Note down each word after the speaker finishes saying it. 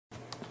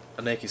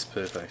An AK's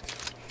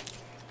perfect.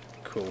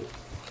 Cool.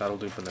 That'll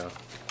do for now.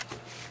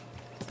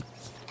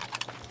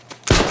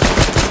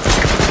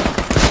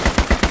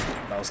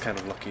 That was kind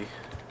of lucky.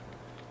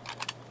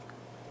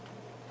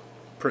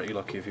 Pretty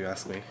lucky if you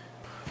ask me.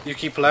 You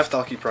keep left,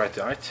 I'll keep right,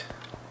 alright?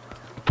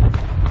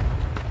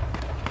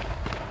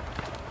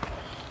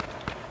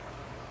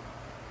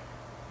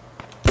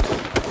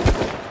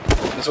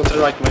 There's one to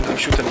the right, man. I'm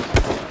shooting.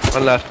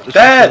 One left.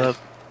 Dead!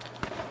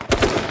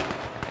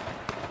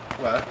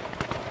 Where?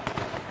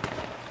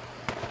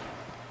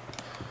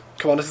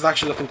 Come on, this is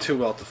actually looking too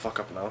well to fuck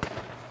up now.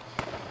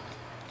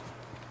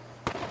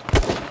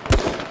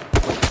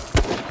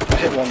 I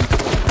hit one.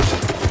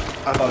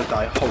 I'm about to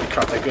die. Holy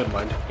crap, they're good,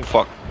 mind. Oh,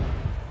 fuck.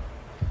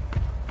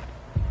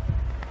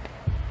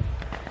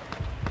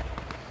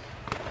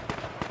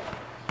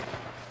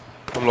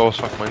 I'm low as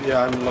fuck, man.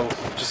 Yeah, I'm low.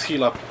 Just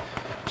heal up.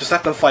 Just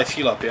let them fight,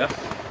 heal up, yeah?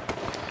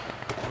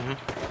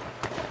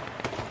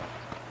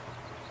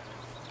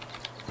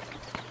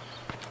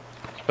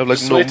 I have like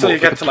Just no wait till more.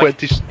 you get to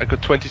like... I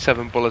got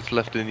 27 bullets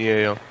left in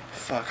the AR.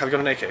 Fuck, have you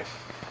got an AK?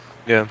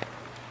 Yeah.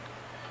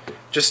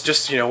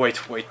 Just you know, wait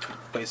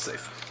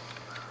safe.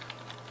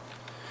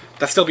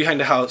 That's still behind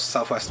the house,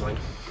 southwest mine.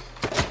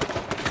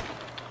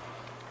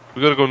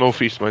 We gotta go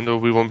northeast, man, though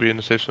we won't be in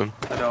the safe zone.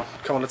 I know.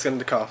 Come on, let's get in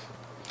the car.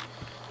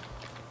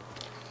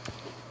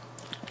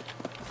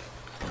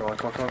 Come on,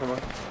 come on, come on, come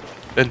on.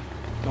 In.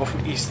 North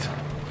and east.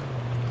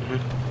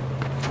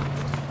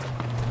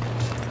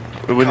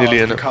 We're nearly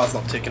in The it. car's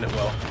not taking it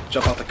well.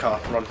 Jump out the car,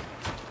 run.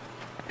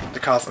 The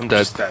car's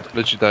just dead.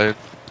 Literally died.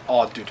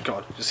 Oh, dude, come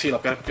on. Just heal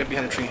up. Get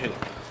behind the tree and heal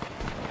up.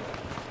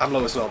 I'm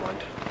low as well,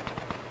 mind.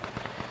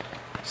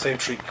 Same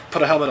tree.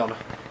 Put a helmet on.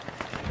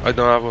 I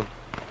don't have one.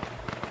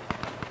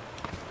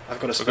 I've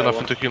got a I've spare got nothing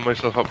one. to heal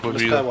myself up with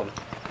Spare either. one.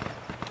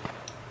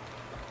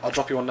 I'll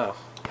drop you one now.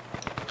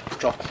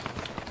 Drop.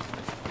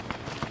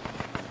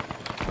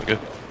 Okay.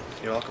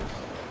 You're welcome.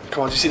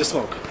 Come on, do you see the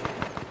smoke?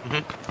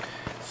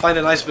 Find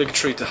a nice big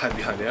tree to hide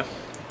behind, yeah?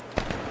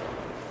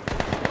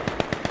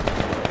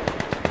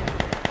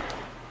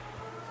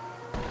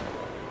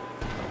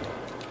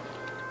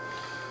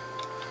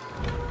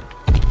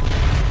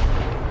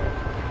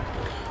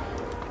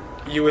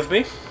 You with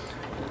me?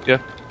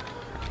 Yeah.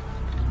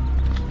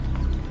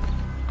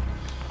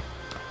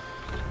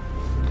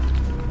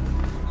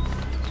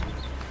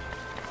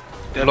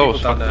 There are Low people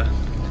as down fuck. there.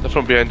 They're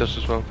from behind us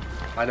as well.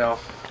 I know.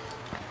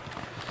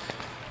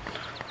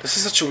 This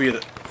is such a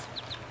weird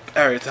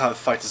area to have a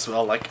fight as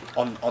well, like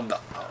on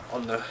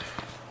the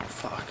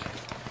fuck.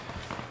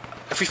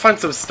 If we find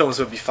some stones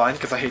we'll be fine,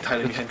 because I hate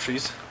hiding behind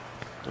trees.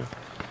 Yeah.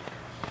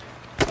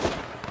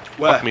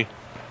 Where? Fuck me.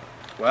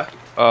 Where?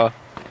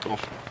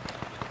 North.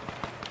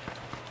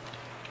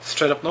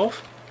 Straight up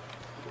north?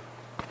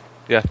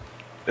 Yeah.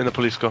 In the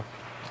police car.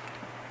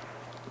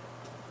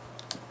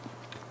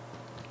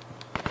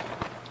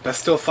 They're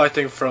still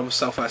fighting from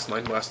southwest,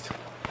 mine west. Do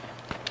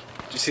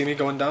you see me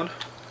going down?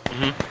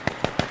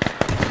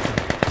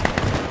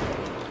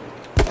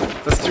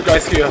 There's two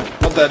guys here,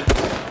 one dead.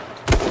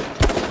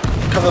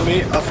 Cover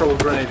me, I'll throw a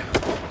grenade.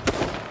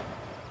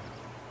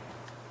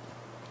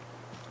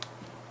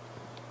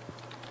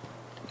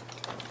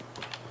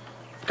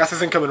 Gas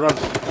is incoming, run.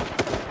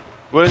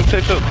 We're in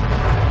safe zone.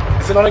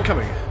 Is it not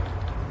incoming?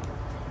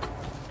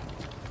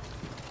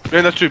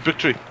 Behind that tree, big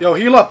tree. Yo,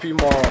 heal up, you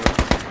moron.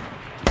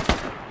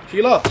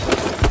 Heal up.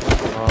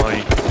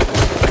 I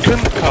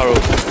couldn't, Carl.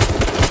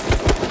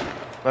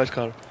 Nice,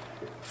 Carl.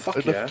 Fuck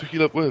I'd yeah. love to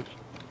heal up with.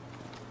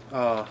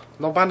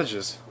 No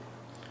bandages.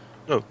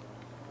 No.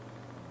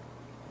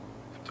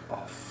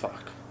 Oh,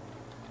 fuck.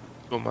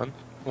 Go on, man.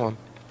 Come on.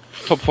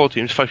 Top 4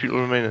 teams, 5 people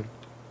remaining.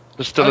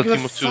 There's still I a don't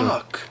team give of a 2.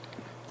 fuck.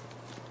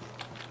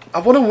 I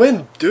wanna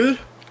win, dude.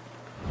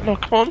 No,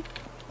 come on.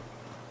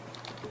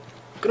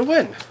 I'm gonna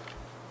win.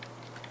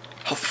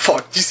 Oh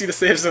fuck, do you see the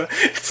safe zone?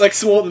 It's like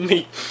smaller than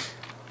me.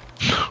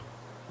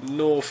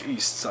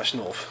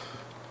 Northeast/north.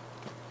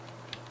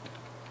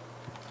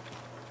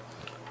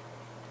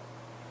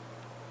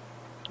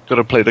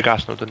 Gotta play the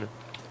gas now, didn't you?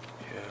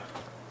 Yeah.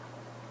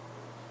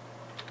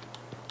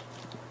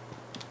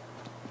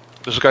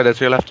 There's a guy there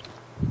to your left.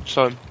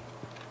 Saw him.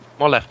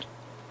 More left.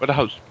 By the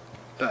house.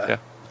 There. Yeah.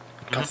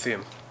 Can't see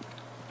him.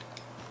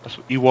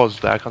 He was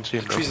there, I can't see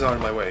him The now. trees are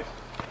in my way.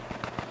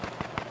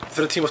 Is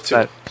it a team of 2?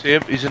 There. See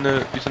him? He's in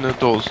the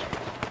doors.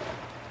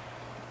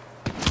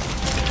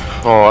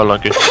 Oh, I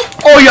like it.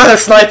 Oh, you had a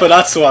sniper,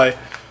 that's why.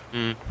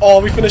 Mm. Oh,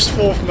 we finished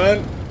 4th,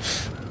 man.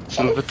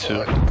 Silver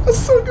 2. That's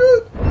so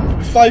good.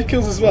 5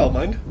 kills as well,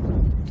 mind.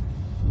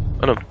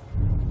 I know.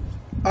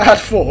 I had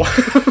 4.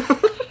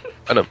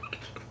 I know.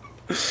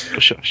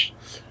 Shush.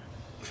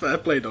 Fair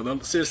play, though. No,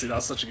 seriously,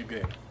 that's such a good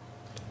game.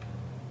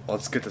 Well,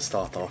 it's good to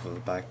start off with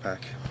a backpack.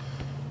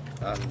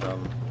 And,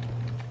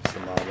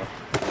 some armor.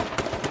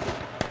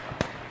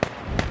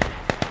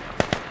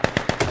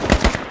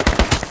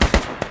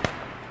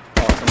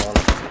 Oh, come on.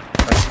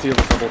 Let's steal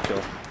the double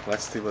kill.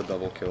 Let's steal a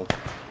double kill.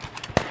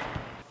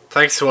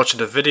 Thanks for watching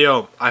the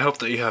video. I hope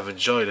that you have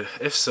enjoyed it.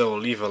 If so,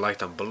 leave a like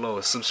down below.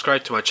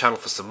 Subscribe to my channel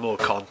for some more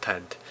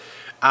content.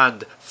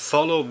 and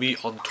follow me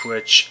on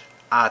Twitch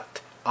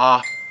at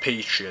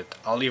rpatriot.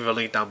 I'll leave a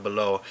link down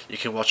below. You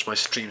can watch my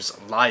streams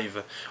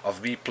live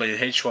of me playing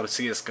H1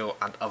 CSGO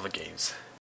and other games.